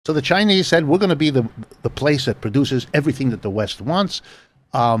So the Chinese said, we're going to be the place that produces everything that the West wants.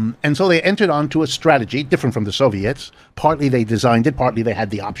 And so they entered onto a strategy different from the Soviets. Partly they designed it, partly they had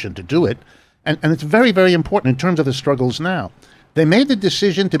the option to do it. And it's very, very important in terms of the struggles now. They made the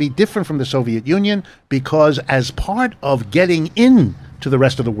decision to be different from the Soviet Union because as part of getting in to the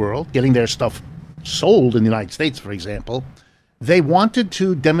rest of the world, getting their stuff sold in the United States, for example, they wanted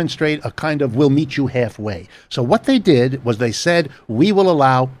to demonstrate a kind of we'll meet you halfway. So what they did was they said, we will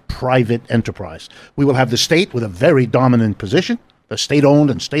allow private enterprise. We will have the state with a very dominant position, the state-owned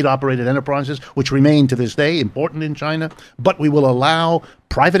and state-operated enterprises, which remain to this day important in China, but we will allow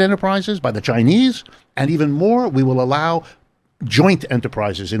private enterprises by the Chinese, and even more, we will allow joint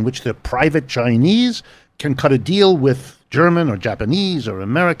enterprises in which the private Chinese can cut a deal with German or Japanese or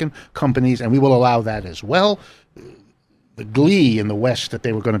American companies, and we will allow that as well. The glee in the West that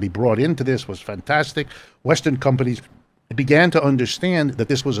they were going to be brought into this was fantastic. Western companies began to understand that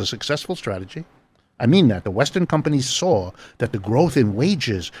this was a successful strategy. I mean that. The Western companies saw that the growth in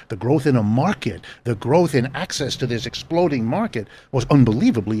wages, the growth in a market, the growth in access to this exploding market was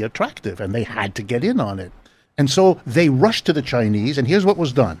unbelievably attractive, and they had to get in on it. And so they rushed to the Chinese, and here's what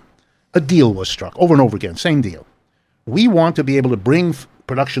was done. A deal was struck over and over again, same deal. We want to be able to bring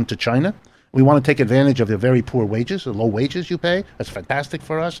production to China. We want to take advantage of the very poor wages, the low wages you pay. That's fantastic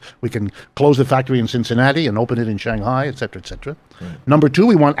for us. We can close the factory in Cincinnati and open it in Shanghai, et cetera, et cetera. Right. Number two,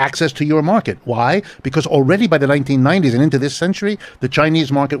 we want access to your market. Why? Because already by the 1990s and into this century, the Chinese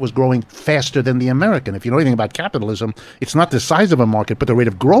market was growing faster than the American. If you know anything about capitalism, it's not the size of a market, but the rate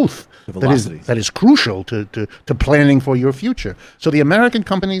of growth that is crucial to planning for your future. So the American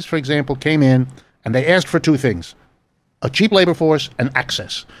companies, for example, came in and they asked for two things: a cheap labor force and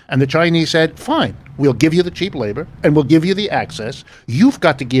access. And the Chinese said, fine, we'll give you the cheap labor and we'll give you the access. You've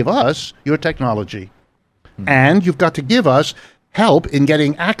got to give us your technology. And you've got to give us help in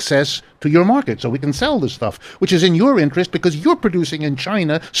getting access to your market so we can sell this stuff, which is in your interest because you're producing in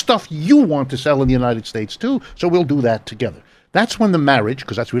China stuff you want to sell in the United States too. So we'll do that together. That's when the marriage,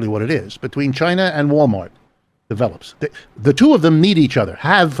 because that's really what it is, between China and Walmart develops. The two of them need each other,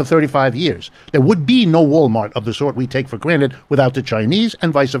 have for 35 years. There would be no Walmart of the sort we take for granted without the Chinese,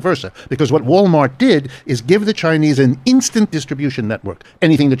 and vice versa. Because what Walmart did is give the Chinese an instant distribution network.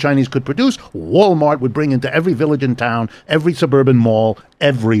 Anything the Chinese could produce, Walmart would bring into every village and town, every suburban mall,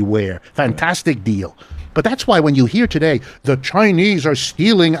 everywhere. Fantastic deal. But that's why when you hear today, the Chinese are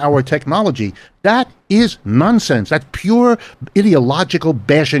stealing our technology, that is nonsense. That's pure ideological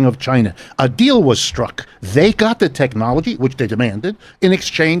bashing of China. A deal was struck. They got the technology, which they demanded, in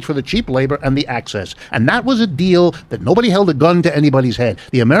exchange for the cheap labor and the access. And that was a deal that nobody held a gun to anybody's head.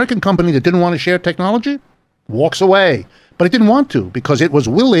 The American company that didn't want to share technology walks away. But it didn't want to because it was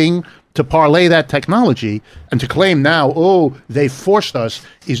willing to parlay that technology, and to claim now, oh, they forced us,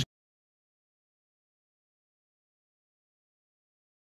 is